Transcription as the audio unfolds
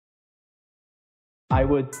I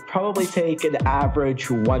would probably take an average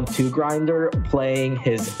 1-2 grinder playing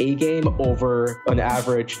his A game over an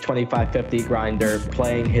average 25-50 grinder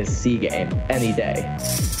playing his C game any day.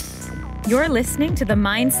 You're listening to the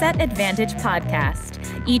Mindset Advantage podcast.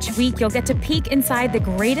 Each week, you'll get to peek inside the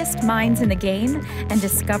greatest minds in the game and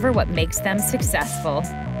discover what makes them successful.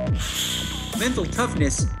 Mental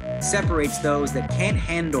toughness separates those that can't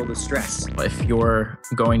handle the stress. If you're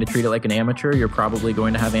going to treat it like an amateur, you're probably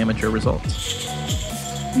going to have amateur results.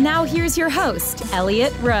 Now here's your host,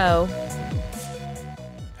 Elliot Rowe.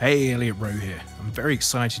 Hey, Elliot Rowe here. I'm very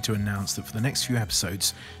excited to announce that for the next few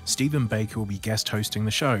episodes, Stephen Baker will be guest hosting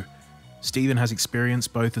the show. Stephen has experience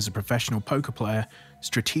both as a professional poker player,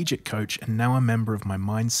 strategic coach, and now a member of my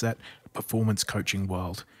mindset performance coaching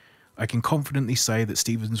world. I can confidently say that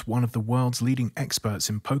Stephen's one of the world's leading experts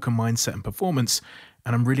in poker mindset and performance,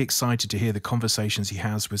 and I'm really excited to hear the conversations he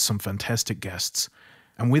has with some fantastic guests.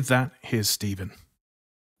 And with that, here's Stephen.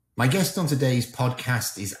 My guest on today's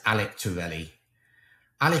podcast is Alec Torelli.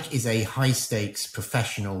 Alec is a high-stakes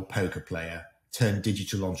professional poker player turned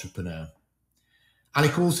digital entrepreneur.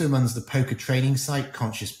 Alec also runs the poker training site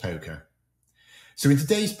Conscious Poker. So in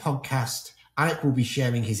today's podcast, Alec will be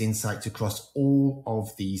sharing his insights across all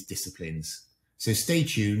of these disciplines. So stay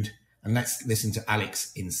tuned and let's listen to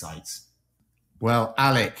Alec's insights. Well,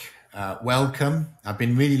 Alec, welcome. I've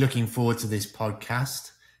been really looking forward to this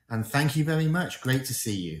podcast. And thank you very much. Great to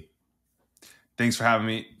see you. Thanks for having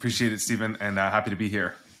me. Appreciate it, Stephen, and happy to be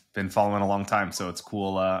here. Been following a long time, so it's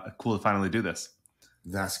cool to finally do this.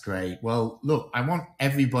 That's great. Well, look, I want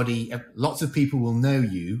everybody, lots of people will know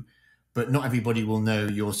you, but not everybody will know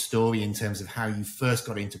your story in terms of how you first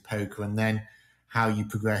got into poker and then how you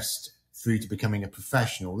progressed through to becoming a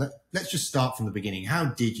professional. Let's just start from the beginning. How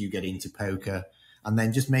did you get into poker? And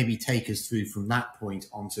then just maybe take us through from that point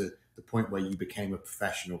onto the point where you became a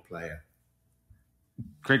professional player.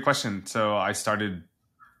 Great question. So I started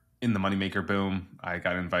in the moneymaker boom. I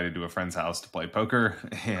got invited to a friend's house to play poker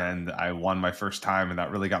and I won my first time, and that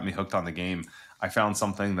really got me hooked on the game. I found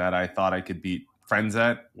something that I thought I could beat friends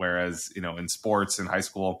at, whereas, in sports in high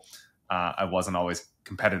school, I wasn't always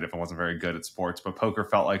competitive. I wasn't very good at sports, but poker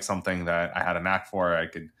felt like something that I had a knack for.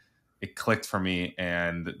 It clicked for me,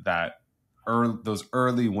 and those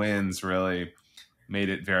early wins really made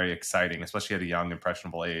it very exciting, especially at a young,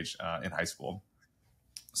 impressionable age in high school.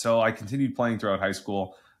 So I continued playing throughout high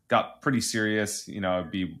school, got pretty serious.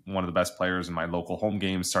 I'd be one of the best players in my local home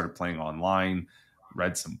games, started playing online,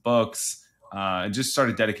 read some books, and just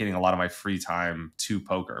started dedicating a lot of my free time to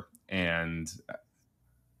poker. And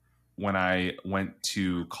when I went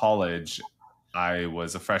to college, I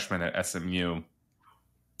was a freshman at SMU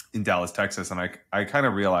in Dallas, Texas. And I kind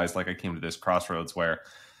of realized, I came to this crossroads where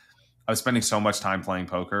I was spending so much time playing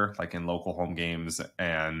poker, in local home games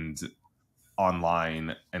and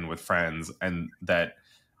online and with friends, and that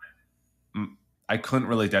I couldn't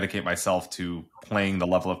really dedicate myself to playing the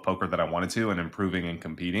level of poker that I wanted to and improving and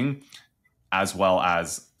competing, as well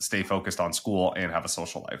as stay focused on school and have a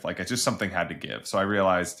social life. It just something had to give. So I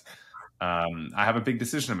realized I have a big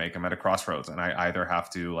decision to make. I'm at a crossroads, and I either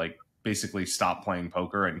have to basically stop playing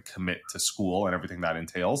poker and commit to school and everything that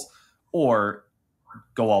entails, or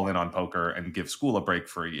go all in on poker and give school a break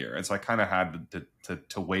for a year. And so I kind of had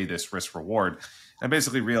to weigh this risk reward. And I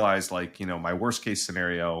basically realized my worst case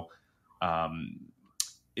scenario,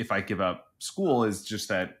 if I give up school, is just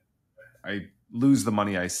that I lose the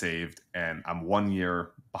money I saved and I'm 1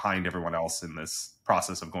 year behind everyone else in this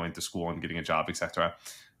process of going to school and getting a job, etc.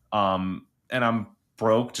 And I'm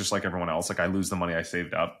broke just like everyone else. I lose the money I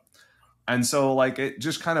saved up. And so it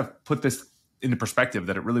just kind of put this into perspective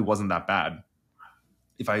that it really wasn't that bad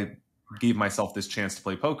if I gave myself this chance to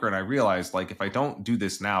play poker. And I realized if I don't do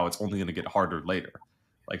this now, it's only going to get harder later.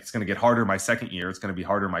 It's going to get harder my second year. It's going to be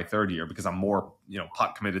harder my third year because I'm more,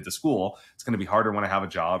 pot committed to school. It's going to be harder when I have a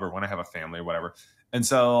job or when I have a family or whatever. And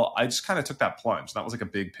so I just kind of took that plunge. That was a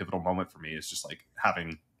big pivotal moment for me. It's just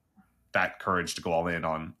having that courage to go all in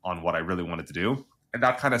on what I really wanted to do. And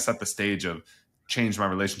that kind of set the stage of changed my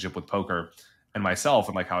relationship with poker and myself,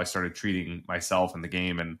 and how I started treating myself and the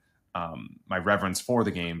game and my reverence for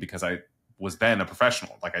the game, because I was then a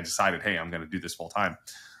professional. I decided, hey, I'm going to do this full time.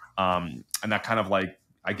 And that kind of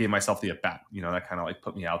I gave myself the at bat, that kind of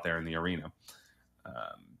put me out there in the arena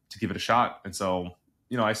to give it a shot. And so,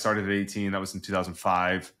 I started at 18. That was in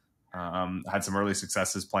 2005. Had some early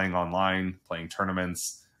successes playing online, playing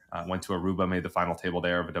tournaments. Went to Aruba, made the final table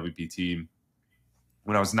there of a WPT.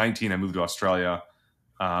 When I was 19, I moved to Australia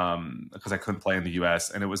because I couldn't play in the US.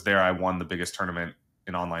 And it was there I won the biggest tournament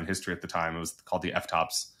in online history at the time. It was called the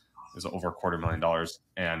F-Tops. It was over $250,000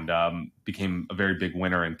 and became a very big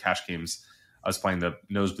winner in cash games I was playing the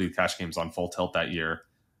nosebleed cash games on full tilt that year.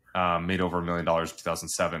 Made over $1 million in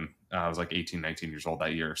 2007. I was like 18, 19 years old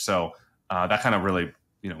that year. So that kind of really,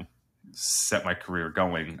 set my career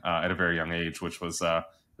going at a very young age, which was, it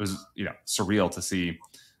was, surreal to see,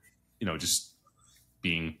 just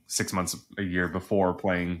being 6 months a year before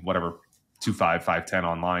playing whatever 2.5, 5.10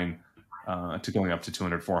 online to going up to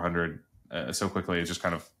 200, 400 so quickly. It just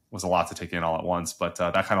kind of was a lot to take in all at once. But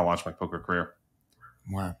that kind of launched my poker career.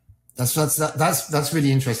 Wow. That's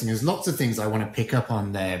really interesting. There's lots of things I want to pick up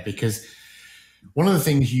on there, because one of the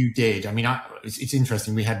things you did, it's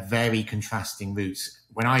interesting. We had very contrasting routes.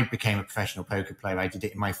 When I became a professional poker player, I did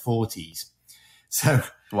it in my 40s. So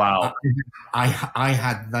wow, I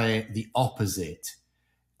had the opposite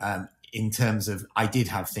in terms of I did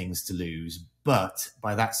have things to lose, but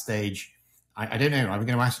by that stage, I don't know. I'm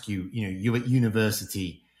going to ask you. You at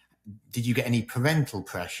university, did you get any parental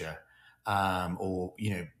pressure, or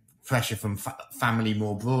pressure from family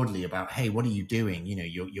more broadly about, hey, what are you doing?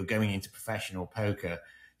 You're going into professional poker.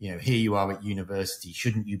 Here you are at university.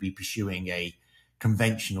 Shouldn't you be pursuing a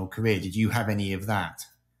conventional career? Did you have any of that?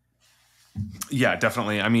 Yeah,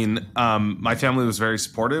 definitely. I mean, my family was very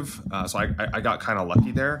supportive. So I got kind of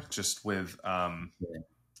lucky there, just with them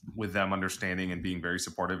understanding and being very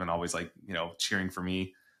supportive and always cheering for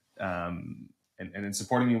me, and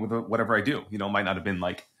supporting me with whatever I do. Might not have been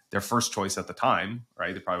like their first choice at the time,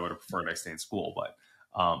 right? They probably would have preferred I stay in school, but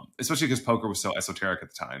especially because poker was so esoteric at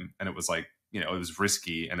the time, and it was like, it was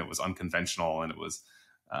risky and it was unconventional and it was,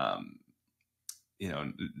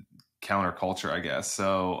 counterculture, I guess.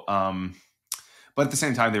 So, but at the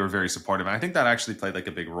same time, they were very supportive. And I think that actually played like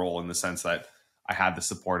a big role in the sense that I had the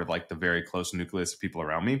support of like the very close nucleus of people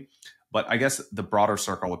around me. But I guess the broader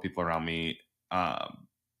circle of people around me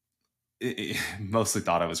it mostly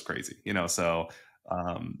thought I was crazy, so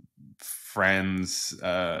friends,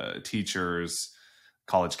 teachers,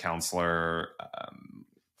 college counselor,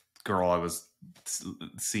 girl I was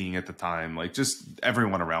seeing at the time, like just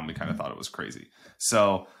everyone around me kind of thought it was crazy.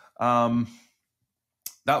 So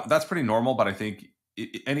that's pretty normal, but I think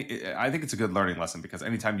I think it's a good learning lesson, because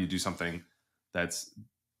anytime you do something that's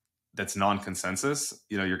non-consensus,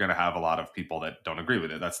 you're going to have a lot of people that don't agree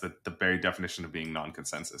with it. That's the very definition of being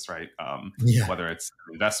non-consensus, right? Whether it's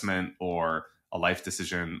an investment or a life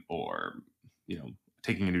decision or,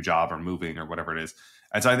 taking a new job or moving or whatever it is.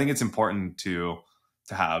 And so I think it's important to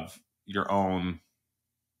have your own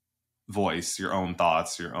voice, your own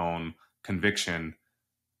thoughts, your own conviction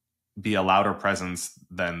be a louder presence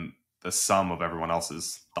than the sum of everyone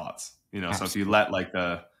else's thoughts. Absolutely. So if you let like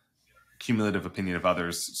the cumulative opinion of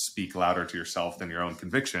others speak louder to yourself than your own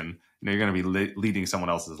conviction, you're going to be leading someone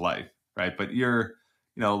else's life, right? But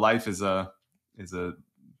life is it's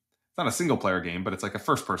not a single player game, but it's like a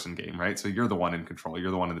first person game, right? So you're the one in control. You're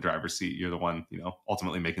the one in the driver's seat. You're the one,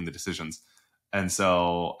 ultimately making the decisions. And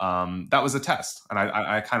so that was a test. And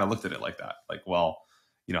I kind of looked at it like that, like, well,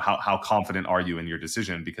 how confident are you in your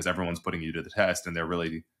decision? Because everyone's putting you to the test, and they're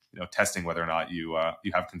really, testing whether or not you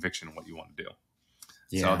have conviction in what you want to do.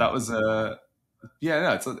 Yeah. So that was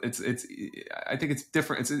it's I think it's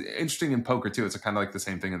different. It's interesting in poker too. It's kind of like the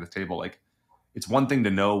same thing at the table. Like, it's one thing to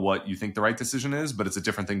know what you think the right decision is, but it's a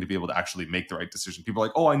different thing to be able to actually make the right decision. People are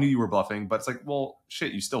like, oh, I knew you were bluffing, but it's like, well,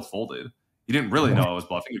 shit, you still folded. You didn't really know I was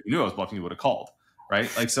bluffing. If you knew I was bluffing, you would have called, right?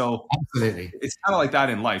 Like, so absolutely, it's kind of like that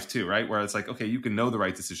in life too, right? Where it's like, okay, you can know the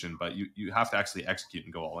right decision, but you have to actually execute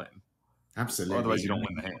and go all in. Absolutely. Or otherwise you don't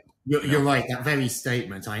win the hand. You're right. That very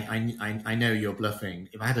statement, I know you're bluffing.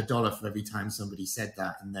 If I had $1 for every time somebody said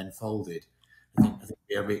that and then folded, I think I'd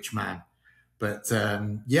be a rich man. But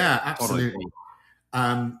yeah, absolutely.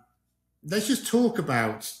 Totally. Let's just talk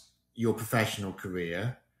about your professional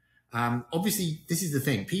career. Obviously, this is the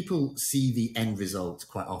thing. People see the end result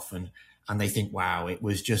quite often and they think, wow, it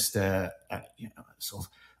was just a sort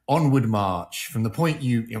of onward march from the point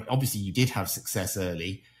obviously you did have success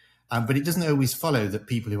early. But it doesn't always follow that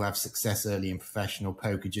people who have success early in professional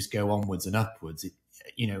poker just go onwards and upwards.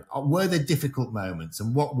 Were there difficult moments,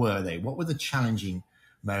 and what were they? What were the challenging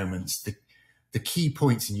moments, the key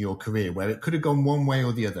points in your career where it could have gone one way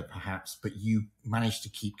or the other, perhaps, but you managed to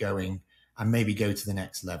keep going and maybe go to the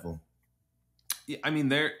next level? Yeah, I mean,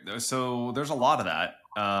 there's a lot of that.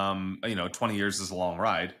 20 years is a long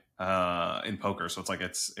ride in poker, so it's like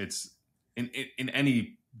it's in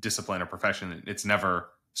any discipline or profession, it's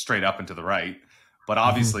never straight up and to the right. But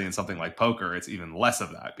obviously in something like poker, it's even less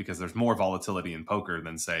of that, because there's more volatility in poker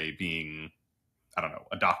than, say, being, I don't know,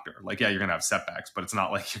 a doctor. Like, yeah, you're going to have setbacks, but it's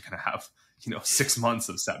not like you're going to have, 6 months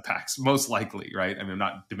of setbacks, most likely, right? I mean, I'm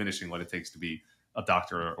not diminishing what it takes to be a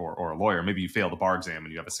doctor or a lawyer. Maybe you fail the bar exam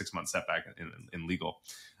and you have a 6-month setback in legal.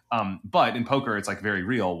 But in poker, it's like very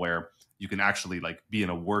real, where you can actually like be in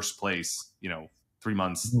a worse place, 3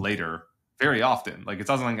 months later, very often. Like, it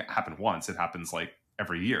doesn't happen once; it happens like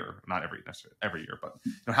every year, not necessarily every year, but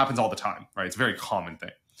it happens all the time, right? It's a very common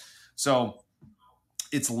thing. So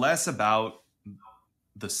it's less about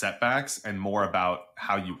the setbacks and more about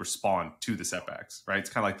how you respond to the setbacks, right? It's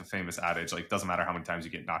kind of like the famous adage, like, doesn't matter how many times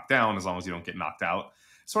you get knocked down, as long as you don't get knocked out.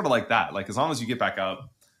 Sort of like that. Like, as long as you get back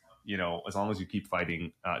up, as long as you keep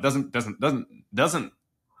fighting, doesn't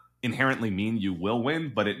inherently mean you will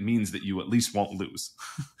win, but it means that you at least won't lose.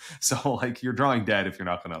 So like, you're drawing dead if you're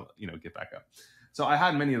not going to, get back up. So I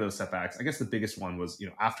had many of those setbacks. I guess the biggest one was,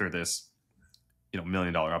 after this, $1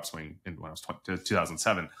 million upswing when I was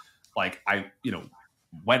 2007, like I,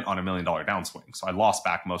 went on $1 million downswing. So I lost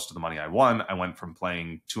back most of the money I won. I went from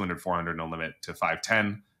playing 200, 400 no limit to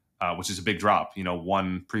 510, which is a big drop.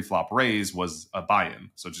 One pre-flop raise was a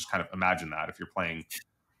buy-in. So just kind of imagine that if you're playing,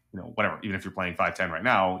 whatever, even if you're playing 510 right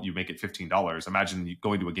now, you make it $15. Imagine you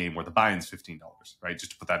going to a game where the buy-in's $15, right?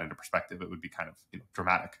 Just to put that into perspective, it would be kind of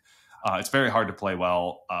dramatic. It's very hard to play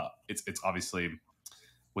well. It's obviously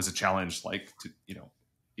was a challenge, like, to,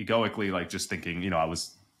 egoically, like, just thinking, I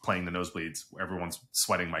was playing the nosebleeds where everyone's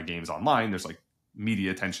sweating my games online. There's like media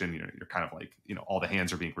attention, you're kind of like, all the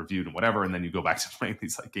hands are being reviewed and whatever. And then you go back to playing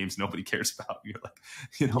these like games nobody cares about. You're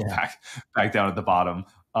like, back down at the bottom.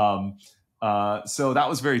 So that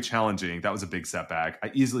was very challenging. That was a big setback. I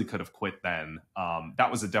easily could have quit then. That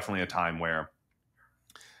was definitely a time where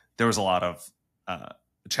there was a lot of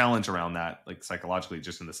challenge around that, like psychologically,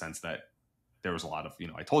 just in the sense that there was a lot of,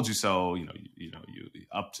 I told you so, you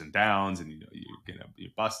ups and downs, and,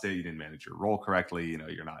 you're busted. You didn't manage your role correctly.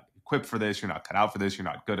 You're not equipped for this. You're not cut out for this. You're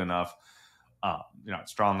not good enough. You're not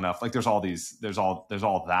strong enough. Like, there's all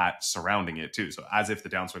that surrounding it too. So as if the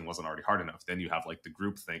downswing wasn't already hard enough, then you have like the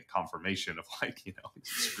groupthink confirmation of like, you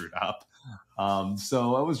screwed up.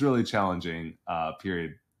 So it was really challenging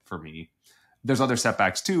period for me. There's other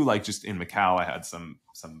setbacks too. Like, just in Macau, I had some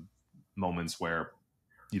moments where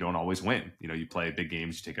you don't always win. You play big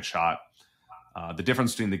games, you take a shot. The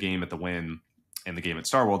difference between the game at the Wynn and the game at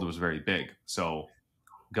Star World was very big. So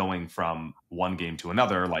going from one game to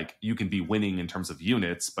another, like, you can be winning in terms of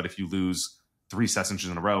units, but if you lose 3 sessions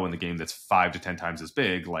in a row in the game that's 5 to 10 times as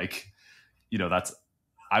big, like,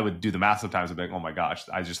 I would do the math sometimes and be like, oh my gosh,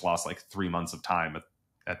 I just lost like 3 months of time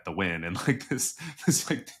at the Win, and like this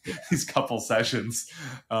like these couple sessions.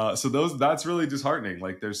 So that's really disheartening.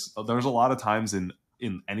 Like, there's a lot of times in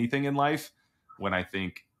anything in life when I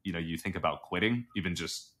think, you think about quitting, even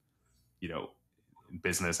just, in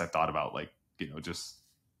business, I've thought about like, just,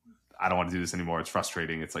 I don't want to do this anymore. It's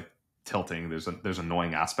frustrating. It's like tilting. There's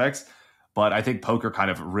annoying aspects, but I think poker kind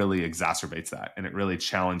of really exacerbates that. And it really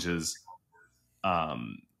challenges,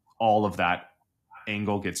 all of that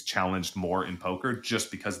angle gets challenged more in poker just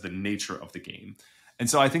because of the nature of the game. And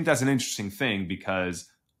so I think that's an interesting thing, because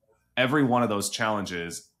every one of those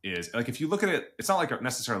challenges is like, if you look at it, it's not like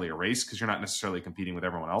necessarily a race, because you're not necessarily competing with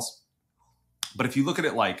everyone else. But if you look at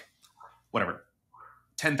it like, whatever,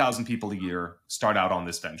 10,000 people a year start out on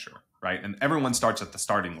this venture, right? And everyone starts at the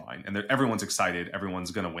starting line, and everyone's excited.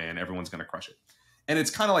 Everyone's going to win. Everyone's going to crush it. And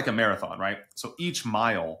it's kind of like a marathon, right? So each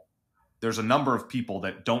mile, there's a number of people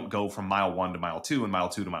that don't go from mile 1 to mile 2 and mile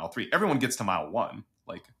 2 to mile 3. Everyone gets to mile 1.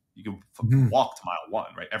 Like, you can walk to mile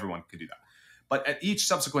 1, right? Everyone can do that. But at each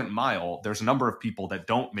subsequent mile, there's a number of people that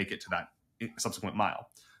don't make it to that subsequent mile.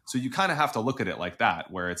 So you kind of have to look at it like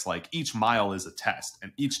that, where it's like each mile is a test,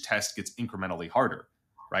 and each test gets incrementally harder,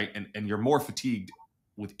 right? And you're more fatigued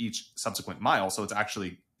with each subsequent mile. So it's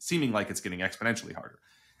actually seeming like it's getting exponentially harder.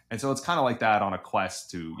 And so it's kind of like that on a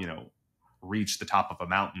quest to, reach the top of a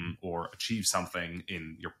mountain or achieve something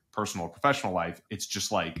in your personal or professional life. It's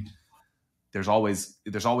just like, there's always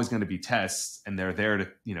going to be tests, and they're there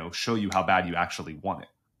to, show you how bad you actually want it.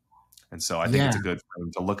 And so I think it's a good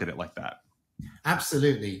thing to look at it like that.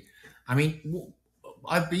 Absolutely. I mean,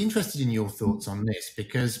 I'd be interested in your thoughts on this,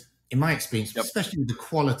 because in my experience, especially with the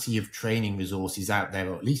quality of training resources out there,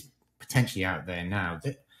 or at least potentially out there now,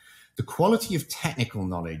 the quality of technical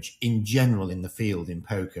knowledge in general in the field in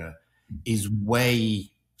poker is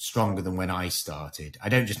way stronger than when I started. I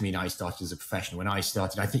don't just mean I started as a professional. When I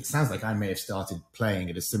started, I think it sounds like I may have started playing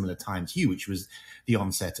at a similar time to you, which was the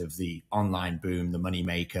onset of the online boom, the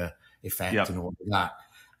moneymaker effect and all of that.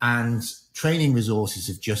 And training resources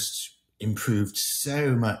have just improved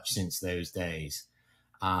so much since those days.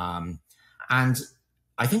 And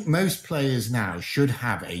I think most players now should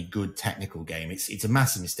have a good technical game. It's a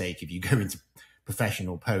massive mistake if you go into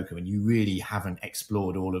professional poker and you really haven't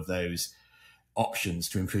explored all of those options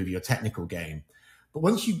to improve your technical game. But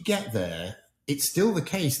once you get there, it's still the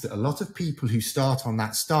case that a lot of people who start on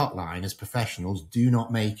that start line as professionals do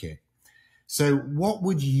not make it. So what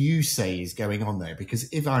would you say is going on there?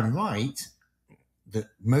 Because if I'm right, that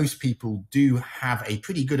most people do have a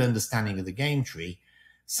pretty good understanding of the game tree,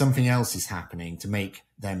 something else is happening to make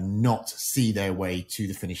them not see their way to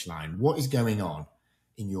the finish line. What is going on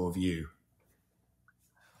in your view?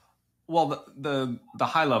 Well, the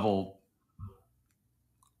high level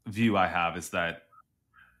view I have is that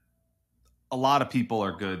a lot of people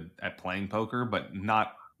are good at playing poker, but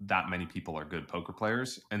not that many people are good poker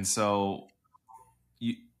players. And so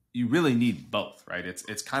you really need both, right?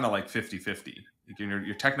 It's kind of like 50-50.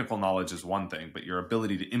 Your technical knowledge is one thing, but your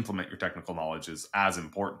ability to implement your technical knowledge is as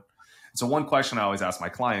important. So one question I always ask my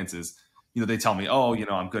clients is, they tell me, oh,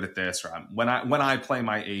 I'm good at this, or when I play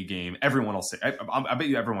my A game, everyone will say, I bet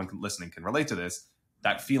you everyone listening can relate to this,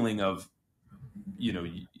 that feeling of,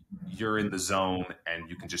 you're in the zone and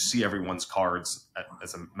you can just see everyone's cards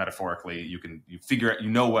as metaphorically. You figure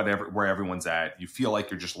out, where everyone's at. You feel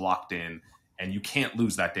like you're just locked in and you can't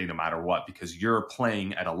lose that day no matter what, because you're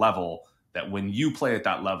playing at a level that when you play at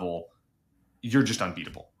that level, you're just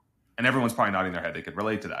unbeatable. And everyone's probably nodding their head. They could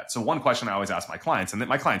relate to that. So one question I always ask my clients, and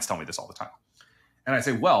my clients tell me this all the time. And I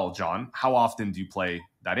say, well, John, how often do you play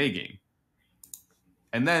that A game?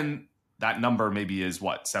 And then that number maybe is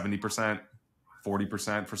what, 70%,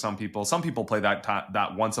 40% for some people. Some people play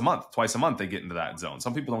that once a month, twice a month, they get into that zone.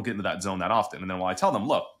 Some people don't get into that zone that often. And then I tell them,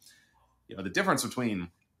 look, the difference between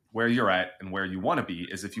where you're at and where you want to be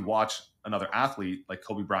is if you watch another athlete like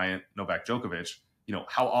Kobe Bryant, Novak Djokovic,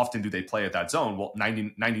 how often do they play at that zone? Well,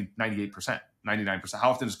 98%, 99%. How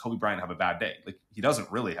often does Kobe Bryant have a bad day? Like, he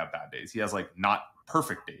doesn't really have bad days. He has like not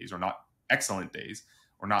perfect days or not excellent days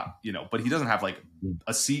or not, but he doesn't have like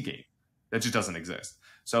a C game. That just doesn't exist.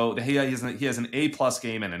 So he has an A+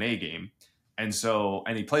 game and an A game. And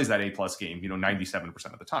he plays that A+ game,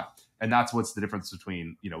 97% of the time. And that's what's the difference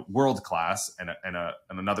between, world class and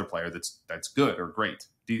another player that's good or great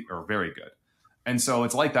or very good. And so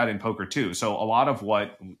it's like that in poker too. So a lot of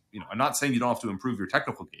what, I'm not saying you don't have to improve your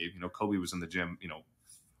technical game. Kobe was in the gym,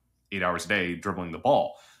 8 hours a day dribbling the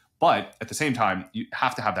ball. But at the same time, you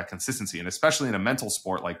have to have that consistency. And especially in a mental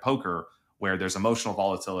sport like poker, where there's emotional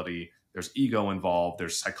volatility, there's ego involved,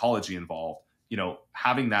 there's psychology involved,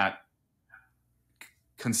 having that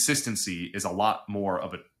consistency is a lot more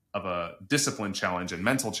of a discipline challenge and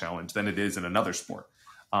mental challenge than it is in another sport.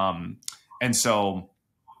 And so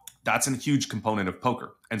that's a huge component of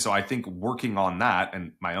poker. And so I think working on that,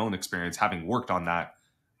 and my own experience having worked on that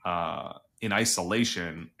in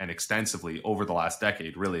isolation and extensively over the last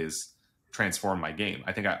decade, really has transformed my game.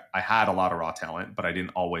 I think I had a lot of raw talent, but I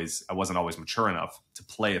wasn't always mature enough to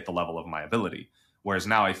play at the level of my ability. Whereas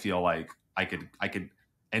now I feel like I could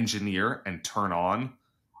engineer and turn on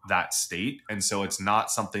that state. And so it's not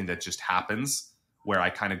something that just happens where I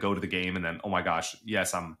kind of go to the game and then, oh my gosh,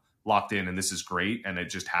 yes, I'm locked in and this is great. And it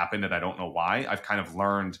just happened and I don't know why. I've kind of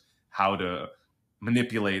learned how to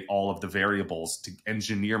manipulate all of the variables to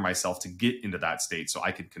engineer myself to get into that state so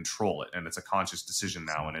I could control it. And it's a conscious decision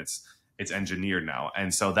now, and it's engineered now.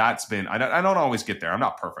 And so that's been, I don't always get there. I'm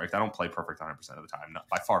not perfect. I don't play perfect 100% of the time, not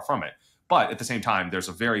by far from it. But at the same time, there's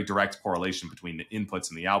a very direct correlation between the inputs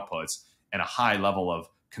and the outputs and a high level of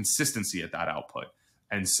consistency at that output.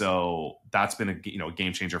 And so that's been a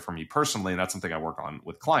game changer for me personally. And that's something I work on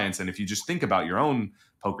with clients. And if you just think about your own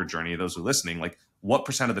poker journey, those who are listening, like what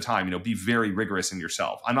 % of the time, be very rigorous in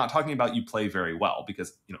yourself. I'm not talking about you play very well,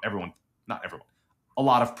 because, not everyone, a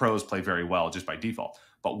lot of pros play very well just by default.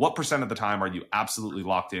 But what % of the time are you absolutely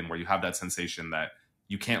locked in, where you have that sensation that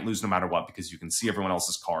you can't lose no matter what, because you can see everyone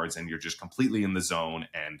else's cards and you're just completely in the zone,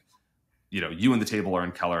 and you and the table are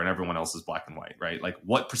in color and everyone else is black and white, right? Like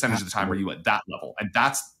what % of the time are you at that level? And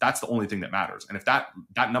that's the only thing that matters. And if that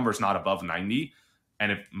number is not above 90,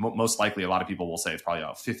 and if most likely a lot of people will say it's probably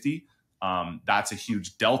about 50, that's a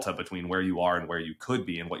huge delta between where you are and where you could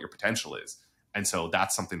be and what your potential is. And so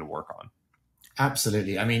that's something to work on.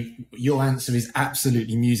 Absolutely. I mean, your answer is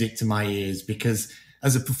absolutely music to my ears, because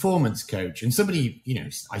as a performance coach and somebody,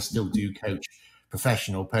 I still do coach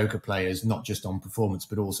professional poker players, not just on performance,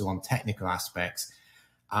 but also on technical aspects.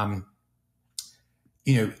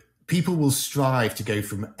 People will strive to go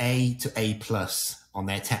from A to A+ on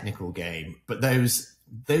their technical game, but those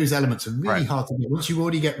elements are really hard to get. Once you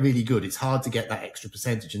already get really good, it's hard to get that extra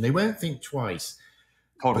percentage, and they won't think twice.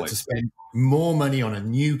 Totally. But to spend more money on a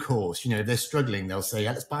new course, if they're struggling, they'll say,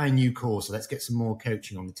 let's buy a new course, or let's get some more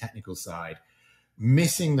coaching on the technical side,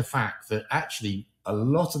 missing the fact that actually a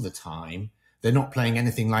lot of the time they're not playing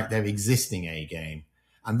anything like their existing A game.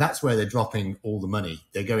 And that's where they're dropping all the money.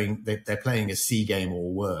 They're playing a C game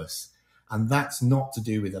or worse. And that's not to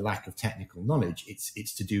do with a lack of technical knowledge.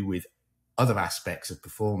 It's to do with other aspects of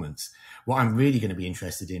performance. What I'm really going to be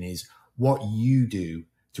interested in is what you do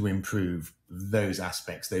to improve those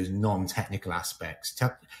aspects, those non-technical aspects.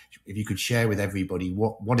 If you could share with everybody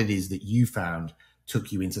what it is that you found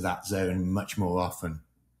took you into that zone much more often.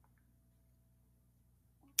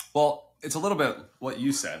 Well, it's a little bit what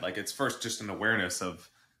you said. Like, it's first just an awareness of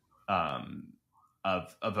a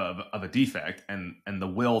defect and the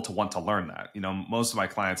will to want to learn that. You know, most of my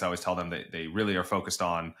clients, I always tell them that they really are focused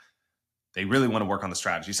on, they really want to work on the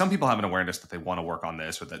strategy. Some people have an awareness that they want to work on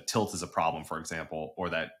this, or that tilt is a problem, for example, or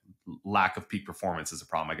that lack of peak performance is a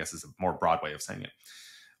problem, I guess is a more broad way of saying it.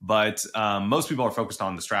 But most people are focused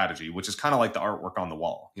on the strategy, which is kind of like the artwork on the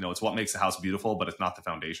wall. You know, it's what makes the house beautiful, but it's not the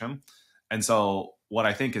foundation. And so what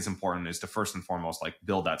I think is important is to first and foremost, like,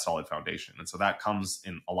 build that solid foundation. And so that comes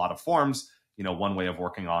in a lot of forms. You know, one way of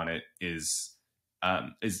working on it is a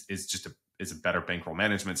better bankroll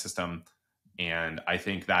management system. And I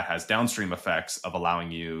think that has downstream effects of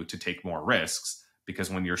allowing you to take more risks, because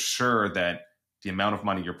when you're sure that the amount of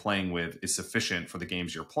money you're playing with is sufficient for the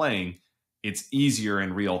games you're playing, it's easier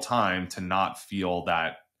in real time to not feel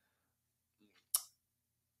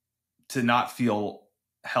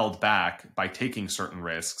held back by taking certain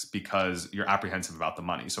risks because you're apprehensive about the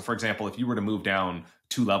money. So for example, if you were to move down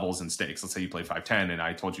 2 levels in stakes, let's say you played 5-10 and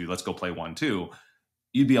I told you, let's go play 1-2,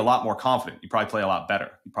 you'd be a lot more confident. You'd probably play a lot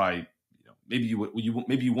better. You probably, maybe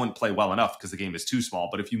you wouldn't play well enough because the game is too small.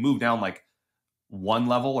 But if you move down like 1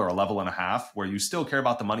 level or a level and a half, where you still care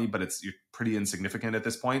about the money, but you're pretty insignificant at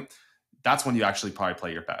this point, that's when you actually probably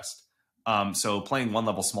play your best. So playing 1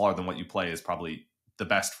 level smaller than what you play is probably the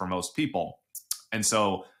best for most people. And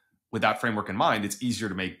so with that framework in mind, it's easier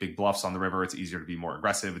to make big bluffs on the river. It's easier to be more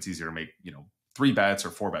aggressive. It's easier to make, 3 bets or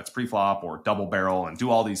 4 bets pre-flop or double barrel and do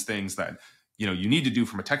all these things that, you need to do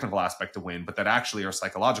from a technical aspect to win, but that actually are a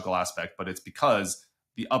psychological aspect. But it's because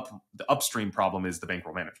the upstream problem is the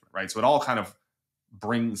bankroll management, right? So it all kind of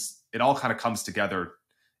comes together.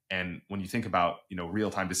 And when you think about,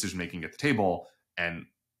 real-time decision-making at the table and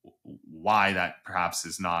why that perhaps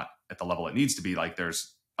is not at the level it needs to be, like,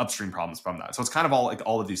 there's upstream problems from that. So it's kind of all like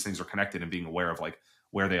all of these things are connected and being aware of like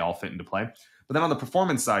where they all fit into play. But then on the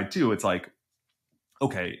performance side too, it's like,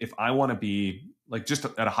 okay, if I want to be like just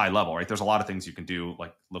at a high level, right? There's a lot of things you can do,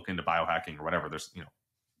 like look into biohacking or whatever. There's,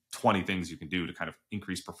 20 things you can do to kind of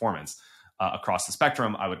increase performance across the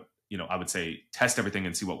spectrum. I would say test everything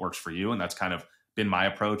and see what works for you. And that's kind of been my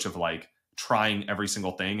approach of like trying every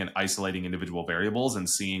single thing and isolating individual variables and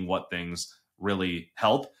seeing what things really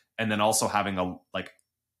help. And then also having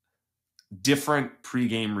different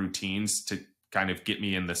pregame routines to kind of get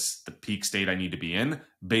me in the peak state I need to be in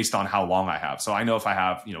based on how long I have. So I know if I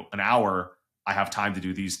have, an hour, I have time to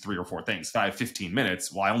do these 3 or 4 things. If I have 15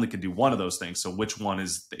 minutes, well, I only can do one of those things. So which one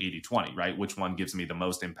is the 80-20, right? Which one gives me the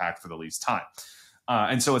most impact for the least time?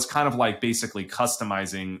 And so it's kind of like basically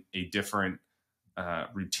customizing a different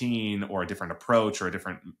routine or a different approach or a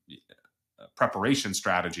different preparation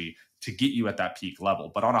strategy to get you at that peak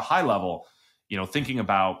level. But on a high level, thinking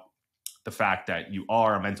about the fact that you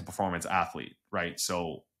are a mental performance athlete, right?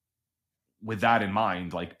 So with that in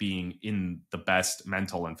mind, like being in the best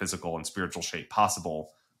mental and physical and spiritual shape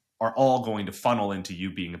possible are all going to funnel into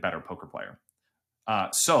you being a better poker player.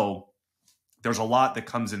 So there's a lot that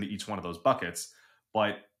comes into each one of those buckets,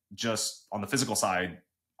 but just on the physical side,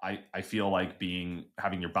 I feel like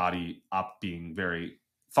having your body function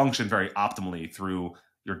very optimally through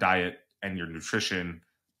your diet and your nutrition,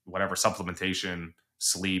 whatever supplementation,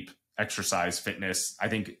 sleep, exercise, fitness. I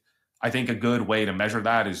think a good way to measure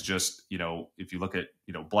that is just, if you look at,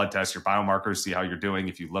 blood tests, your biomarkers, see how you're doing.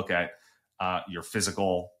 If you look at your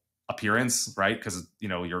physical appearance, right? Because,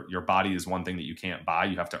 your body is one thing that you can't buy,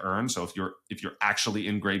 you have to earn. So if you're actually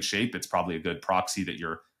in great shape, it's probably a good proxy that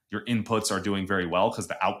your inputs are doing very well, because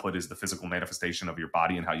the output is the physical manifestation of your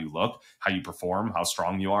body and how you look, how you perform, how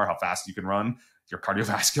strong you are, how fast you can run, your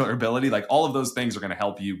cardiovascular ability. Like all of those things are going to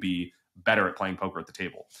help you be better at playing poker at the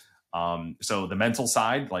table. So the mental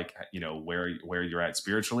side, like, where you're at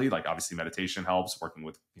spiritually, like obviously meditation helps, working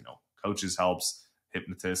with, coaches helps,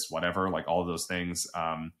 hypnotists, whatever, like all of those things,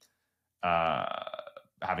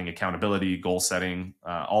 having accountability, goal setting,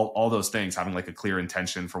 all those things, having like a clear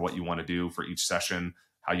intention for what you want to do for each session,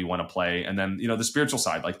 how you want to play. And then, the spiritual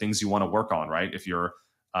side, like things you want to work on, right? If you're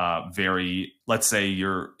let's say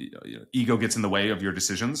your ego gets in the way of your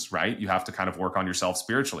decisions, right? You have to kind of work on yourself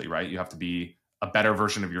spiritually, right? You have to be a better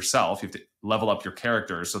version of yourself. You have to level up your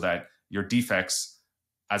character so that your defects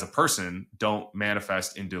as a person don't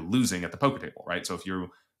manifest into losing at the poker table, right? So if you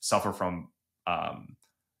suffer from,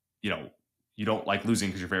 you don't like losing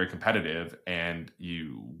because you're very competitive, and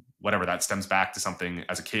whatever that stems back to something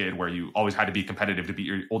as a kid where you always had to be competitive to beat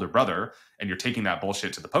your older brother, and you're taking that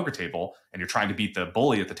bullshit to the poker table and you're trying to beat the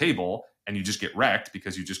bully at the table, and you just get wrecked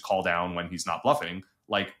because you just call down when he's not bluffing.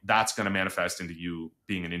 Like, that's going to manifest into you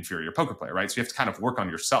being an inferior poker player, right? So you have to kind of work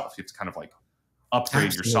on yourself. You have to kind of like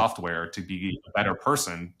upgrade your software to be a better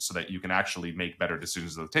person so that you can actually make better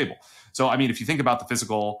decisions at the table. So, I mean, if you think about the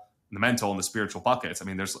physical, the mental, and the spiritual buckets, I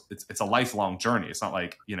mean, it's a lifelong journey. It's not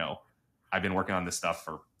like, I've been working on this stuff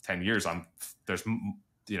for 10 years. There's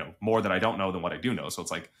more that I don't know than what I do know. So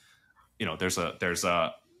it's like, there's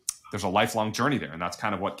a lifelong journey there. And that's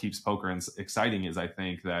kind of what keeps poker exciting, is I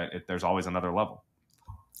think that there's always another level.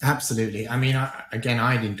 Absolutely. I mean,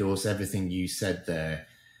 I'd endorse everything you said there.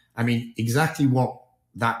 I mean, exactly what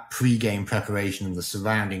that pre-game preparation and the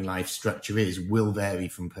surrounding life structure is will vary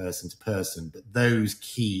from person to person, but those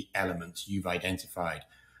key elements you've identified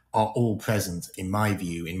are all present, in my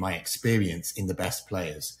view, in my experience, in the best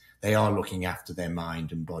players. They are looking after their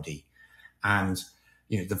mind and body. And,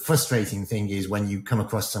 the frustrating thing is when you come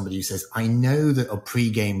across somebody who says, I know that a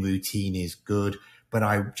pre-game routine is good, but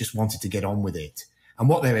I just wanted to get on with it. And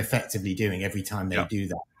what they're effectively doing every time they do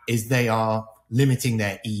that is they are limiting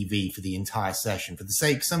their EV for the entire session for the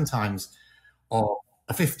sake sometimes of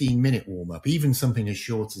a 15-minute warm-up. Even something as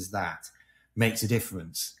short as that makes a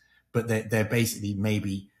difference. But they're basically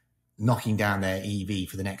maybe knocking down their EV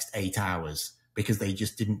for the next 8 hours because they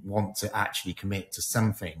just didn't want to actually commit to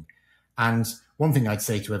something. And one thing I'd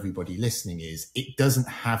say to everybody listening is it doesn't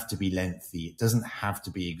have to be lengthy. It doesn't have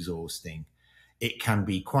to be exhausting. It can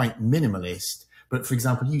be quite minimalist. But for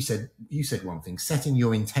example, you said one thing, setting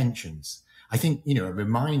your intentions. I think, a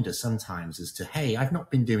reminder sometimes as to, hey, I've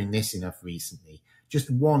not been doing this enough recently.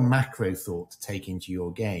 Just one macro thought to take into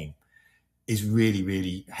your game is really,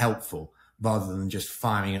 really helpful rather than just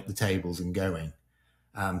firing up the tables and going.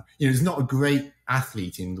 There's not a great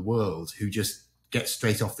athlete in the world who just gets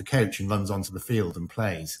straight off the coach and runs onto the field and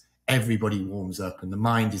plays. Everybody warms up, and the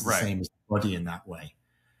mind is the same as the body in that way.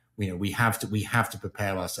 We have to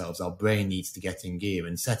prepare ourselves. Our brain needs to get in gear,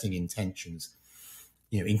 and setting intentions,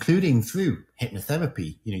 including through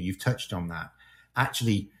hypnotherapy. You've touched on that.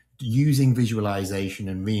 Actually using visualization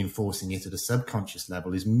and reinforcing it at a subconscious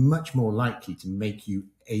level is much more likely to make you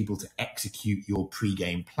able to execute your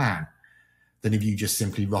pre-game plan than if you just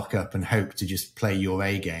simply rock up and hope to just play your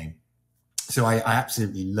A game. So I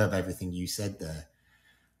absolutely love everything you said there.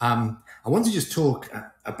 I want to just talk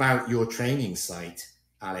about your training site,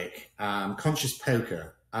 Alec, Conscious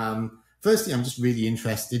Poker. Firstly, I'm just really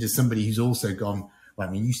interested as somebody who's also gone, well,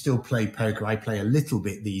 I mean, you still play poker. I play a little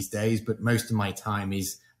bit these days, but most of my time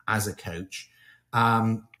is as a coach.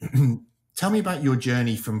 Tell me about your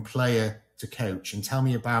journey from player to coach, and tell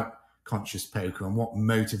me about Conscious Poker and what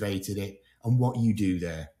motivated it and what you do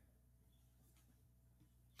there.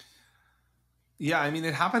 Yeah, I mean,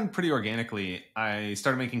 it happened pretty organically. I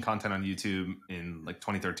started making content on YouTube in like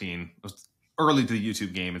 2013. It was early to the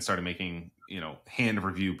YouTube game, and started making, hand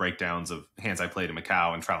review breakdowns of hands I played in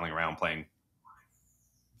Macau and traveling around playing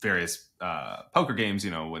various poker games,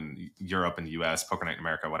 in Europe and the US, Poker Night in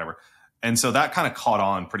America, whatever. And so that kind of caught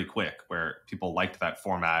on pretty quick, where people liked that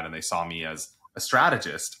format and they saw me as a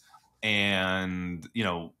strategist and,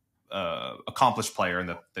 accomplished player, and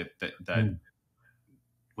that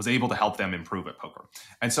was able to help them improve at poker.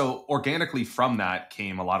 And so organically from that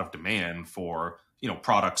came a lot of demand for,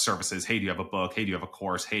 product services. Hey, do you have a book? Hey, do you have a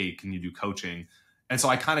course? Hey, can you do coaching? And so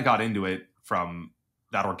I kind of got into it from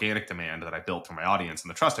that organic demand that I built for my audience and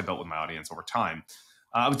the trust I built with my audience over time.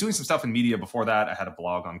 I was doing some stuff in media before that. I had a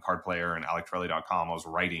blog on Card Player and AlecTorelli.com. I was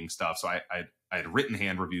writing stuff. So I had written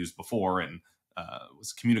hand reviews before and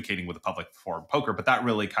was communicating with the public before poker, but that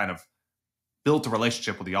really kind of built a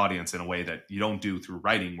relationship with the audience in a way that you don't do through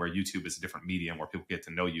writing, where YouTube is a different medium where people get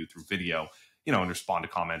to know you through video, and respond to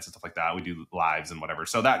comments and stuff like that. We do lives and whatever.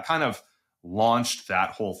 So that kind of launched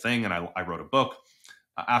that whole thing. And I wrote a book.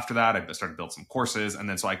 After that, I started to build some courses. And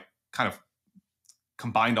then so I kind of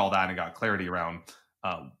combined all that and got clarity around,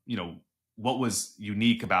 what was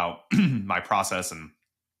unique about my process and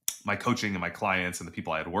my coaching and my clients and the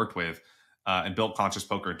people I had worked with, and built Conscious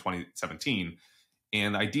Poker in 2017.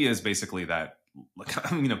 And the idea is basically that,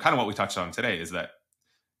 kind of what we touched on today is that,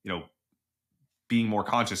 being more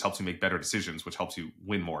conscious helps you make better decisions, which helps you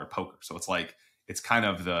win more at poker. So it's kind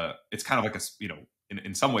of like a,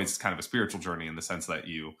 in some ways it's kind of a spiritual journey, in the sense that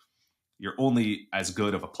you're only as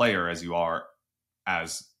good of a player as you are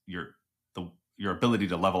as your ability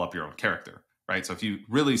to level up your own character, right? So if you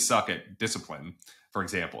really suck at discipline, for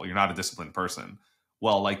example, you're not a disciplined person,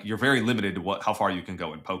 well, like you're very limited to how far you can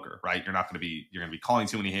go in poker, right? You're going to be calling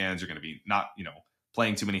too many hands. You're going to be not,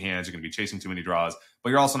 playing too many hands. You're going to be chasing too many draws,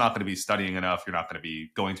 but you're also not going to be studying enough. You're not going to be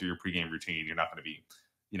going through your pregame routine. You're not going to be,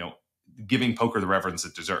 giving poker the reverence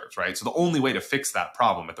it deserves, right? So the only way to fix that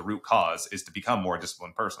problem at the root cause is to become more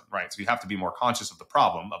disciplined person, right? So you have to be more conscious of the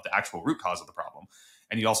problem, of the actual root cause of the problem.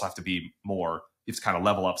 And you also have to be more, you have to kind of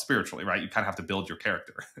level up spiritually, right? You kind of have to build your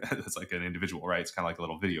character. It's like an individual, right? It's kind of like a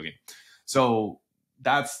little video game. So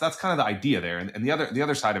that's kind of the idea there. And the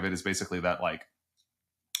other side of it is basically that, like,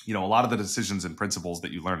 a lot of the decisions and principles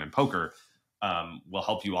that you learn in poker will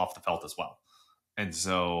help you off the felt as well. And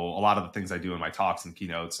so a lot of the things I do in my talks and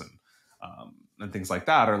keynotes and things like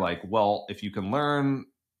that are like, well, if you can learn,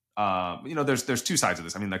 there's two sides of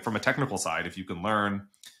this. I mean, like from a technical side, if you can learn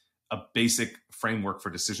a basic framework for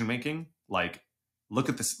decision making, like look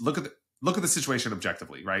at the situation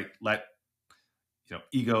objectively, right? Let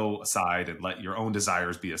ego aside and let your own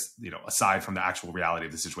desires be aside from the actual reality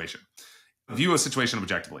of the situation. View a situation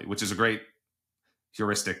objectively, which is a great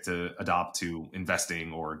heuristic to adopt to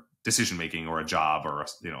investing or decision making or a job or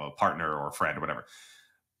a partner or a friend or whatever.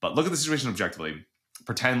 But look at the situation objectively.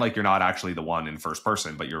 Pretend like you're not actually the one in first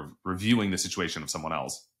person, but you're reviewing the situation of someone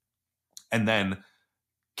else. And then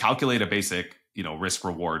calculate a basic, risk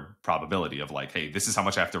reward probability of like, hey, this is how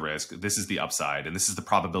much I have to risk. This is the upside. And this is the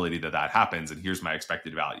probability that happens. And here's my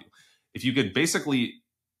expected value. If you could basically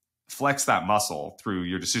flex that muscle through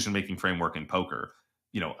your decision-making framework in poker,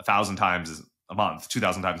 1,000 times a month,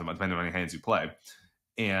 2,000 times a month, depending on how many hands you play.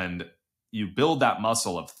 And you build that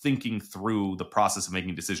muscle of thinking through the process of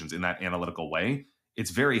making decisions in that analytical way.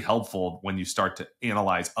 It's very helpful when you start to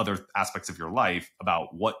analyze other aspects of your life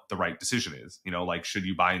about what the right decision is. Like, should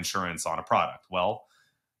you buy insurance on a product? Well,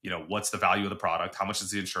 what's the value of the product? How much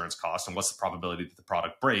does the insurance cost? And what's the probability that the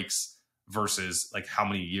product breaks versus like how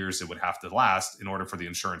many years it would have to last in order for the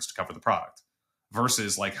insurance to cover the product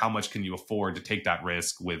versus like how much can you afford to take that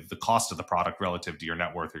risk with the cost of the product relative to your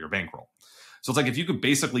net worth or your bankroll. So it's like, if you could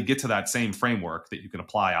basically get to that same framework that you can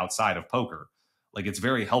apply outside of poker, like it's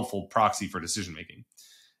very helpful proxy for decision making.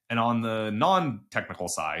 And on the non-technical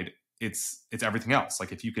side, it's everything else.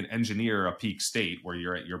 Like if you can engineer a peak state where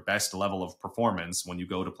you're at your best level of performance when you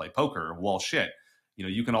go to play poker, well, shit,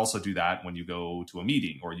 you can also do that when you go to a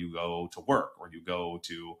meeting or you go to work or you go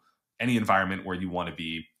to any environment where you want to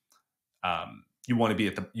be, you want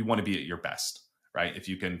to be at your best. Right? If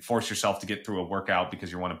you can force yourself to get through a workout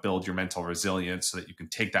because you want to build your mental resilience so that you can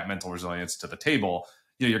take that mental resilience to the table,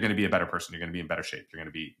 you're going to be a better person. You're going to be in better shape. You're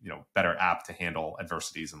going to be, better apt to handle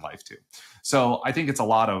adversities in life too. So I think it's a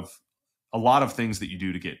lot of things that you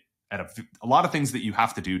do to get a lot of things that you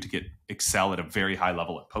have to do to get excel at a very high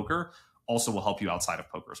level at poker also will help you outside of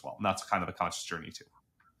poker as well. And that's kind of the conscious journey too.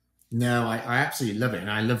 No, I absolutely love it.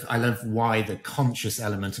 And I love why the conscious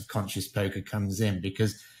element of conscious poker comes in,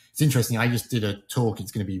 because it's interesting. I just did a talk.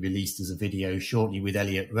 It's going to be released as a video shortly with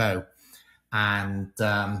Elliot Rowe. And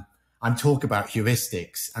I'm talking about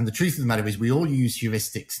heuristics. And the truth of the matter is we all use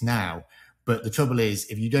heuristics now. But the trouble is,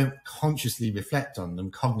 if you don't consciously reflect on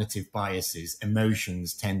them, cognitive biases,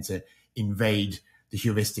 emotions tend to invade the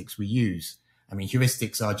heuristics we use. I mean,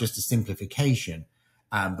 heuristics are just a simplification.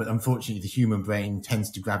 But unfortunately, the human brain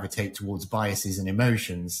tends to gravitate towards biases and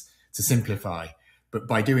emotions to simplify. But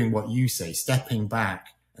by doing what you say, stepping back,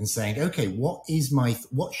 and saying, okay, what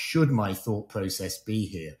should my thought process be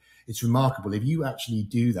here? It's remarkable. If you actually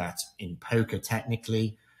do that in poker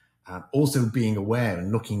technically, also being aware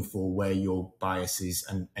and looking for where your biases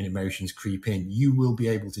and emotions creep in, you will be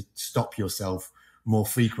able to stop yourself more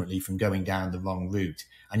frequently from going down the wrong route.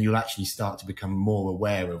 And you'll actually start to become more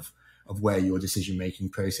aware of where your decision-making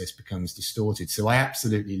process becomes distorted. So I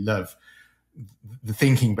absolutely love the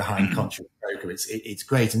thinking behind conscious poker. It's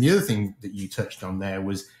great. And the other thing that you touched on there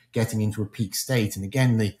was getting into a peak state. And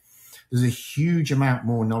again, there's a huge amount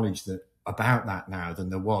more knowledge about that now than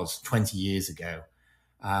there was 20 years ago.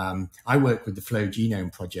 I work with the Flow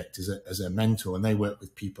Genome Project as a mentor, and they work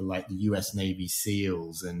with people like the US Navy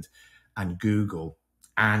SEALs and Google.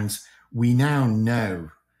 And we now know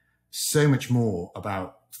so much more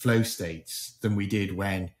about flow states than we did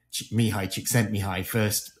when Csikszentmihalyi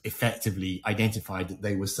first effectively identified that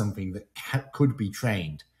they were something that could be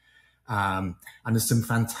trained. And there's some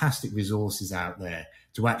fantastic resources out there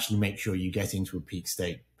to actually make sure you get into a peak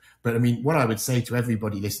state. But I mean, what I would say to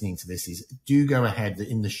everybody listening to this is do go ahead.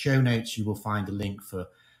 In the show notes, you will find a link for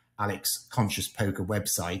Alec's Conscious Poker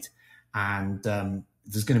website. And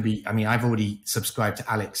there's going to be, I mean, I've already subscribed to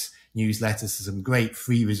Alec's newsletter. So some great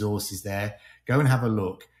free resources there. Go and have a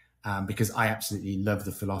look. Because I absolutely love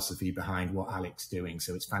the philosophy behind what Alec's doing.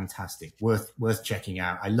 So it's fantastic, worth checking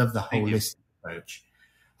out. I love the holistic approach.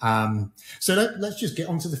 So let's just get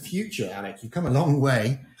on to the future, Alec. You've come a long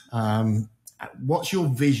way. What's your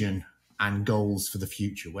vision and goals for the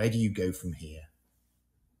future? Where do you go from here?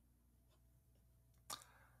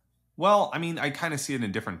 Well, I mean, I kind of see it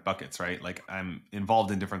in different buckets, right? Like I'm involved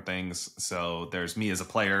in different things. So there's me as a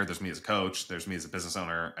player, there's me as a coach, there's me as a business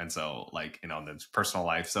owner. And so like, there's personal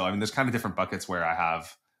life. So, I mean, there's kind of different buckets where I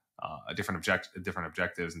have different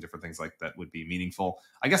objectives and different things like that would be meaningful.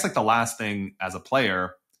 I guess like the last thing as a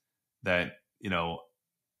player that,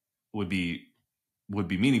 would be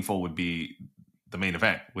meaningful would be the main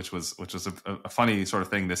event, which was a funny sort of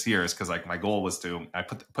thing this year, is because like my goal was I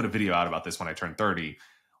put a video out about this when I turned 30.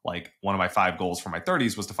 Like one of my 5 goals for my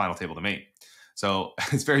 30s was to final table the main. So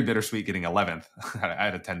it's very bittersweet getting 11th. I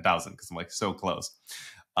had a 10,000 because I'm like so close.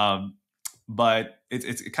 But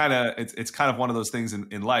it's kind of one of those things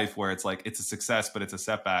in life where it's like, it's a success, but it's a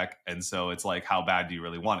setback. And so it's like, how bad do you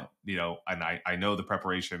really want it? And I know the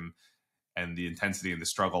preparation and the intensity and the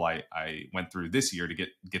struggle I went through this year to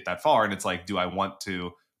get that far. And it's like, do I want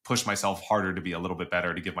to push myself harder to be a little bit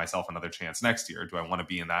better, to give myself another chance next year? Do I want to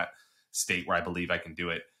be in that state where I believe I can do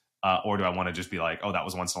it? Or do I want to just be like, oh, that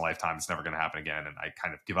was once in a lifetime, it's never going to happen again, and I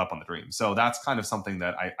kind of give up on the dream? So that's kind of something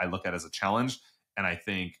that I look at as a challenge. And I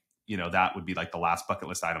think, that would be like the last bucket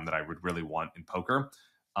list item that I would really want in poker.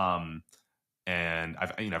 And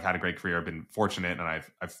I've had a great career. I've been fortunate, and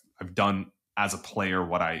I've done as a player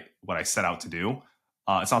what I set out to do.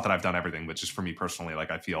 It's not that I've done everything, but just for me personally,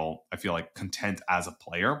 like I feel like content as a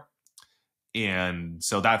player. And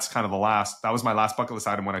so that's kind of that was my last bucket list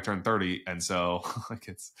item when I turned 30. And so like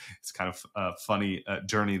it's kind of a funny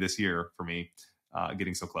journey this year for me,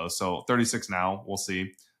 getting so close. So 36 now, we'll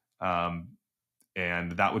see.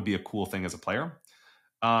 And that would be a cool thing as a player.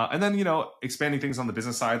 And then, expanding things on the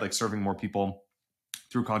business side, like serving more people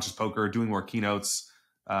through Conscious Poker, doing more keynotes,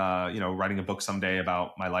 writing a book someday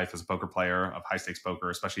about my life as a poker player of high stakes poker,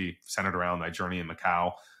 especially centered around my journey in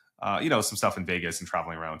Macau. Some stuff in Vegas and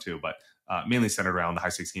traveling around too, but mainly centered around the high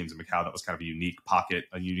stakes games in Macau. That was kind of a unique pocket,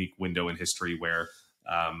 a unique window in history where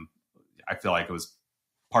I feel like it was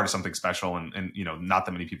part of something special, and not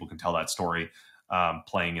that many people can tell that story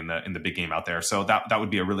playing in the big game out there. So that would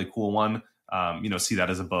be a really cool one. See that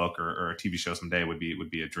as a book or a TV show someday would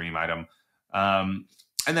be a dream item. And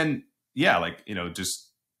then just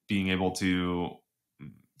being able to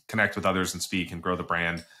connect with others and speak and grow the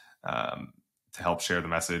brand. To help share the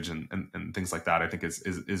message and things like that, I think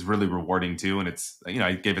is really rewarding too. And it's,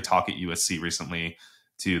 I gave a talk at USC recently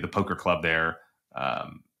to the poker club there.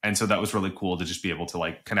 And so that was really cool to just be able to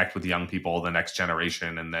like connect with the young people, the next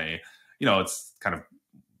generation. And they, it's kind of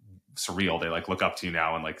surreal. They like look up to you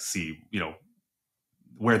now and like see,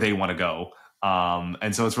 where they want to go.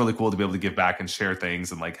 And so it's really cool to be able to give back and share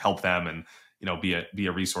things and like help them and, be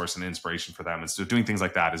a resource and inspiration for them. And so doing things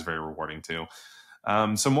like that is very rewarding too.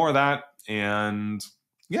 So more of that, and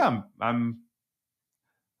yeah, I'm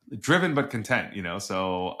driven but content,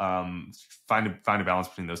 so find a balance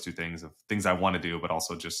between those two things of things I want to do, but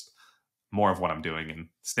also just more of what I'm doing and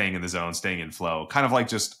staying in the zone, staying in flow. Kind of like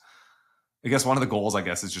just, I guess one of the goals,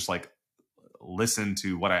 is just like listen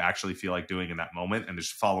to what I actually feel like doing in that moment and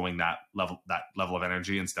just following that level of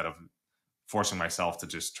energy instead of forcing myself to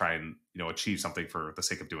just try and, achieve something for the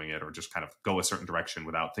sake of doing it, or just kind of go a certain direction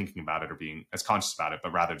without thinking about it or being as conscious about it,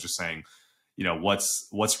 but rather just saying,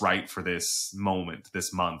 what's right for this moment,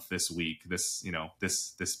 this month, this week, this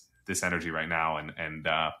energy right now, and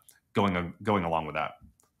going along with that.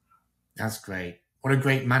 That's great. What a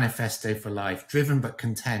great manifesto for life. Driven but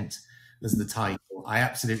content is the title. I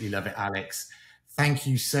absolutely love it, Alex. Thank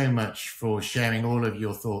you so much for sharing all of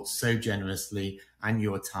your thoughts so generously and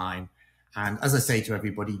your time. And as I say to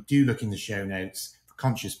everybody, do look in the show notes for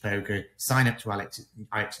Conscious Poker, sign up to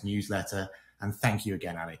Alex's newsletter, and thank you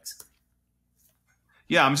again, Alex.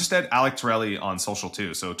 Yeah, I'm just at Alec Torelli on social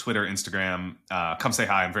too. So Twitter, Instagram, come say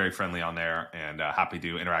hi. I'm very friendly on there and happy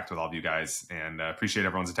to interact with all of you guys, and appreciate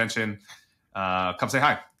everyone's attention. Come say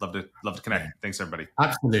hi. Love to connect. Yeah. Thanks, everybody.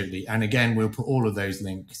 Absolutely. And again, we'll put all of those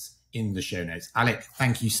links in the show notes. Alec,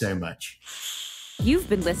 thank you so much. You've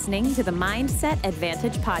been listening to the Mindset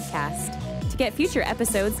Advantage podcast. To get future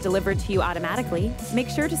episodes delivered to you automatically, make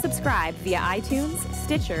sure to subscribe via iTunes,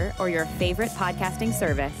 Stitcher, or your favorite podcasting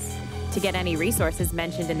service. To get any resources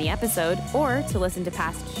mentioned in the episode or to listen to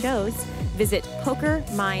past shows, visit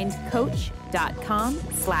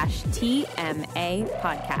pokermindcoach.com/TMA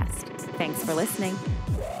podcast. Thanks for listening.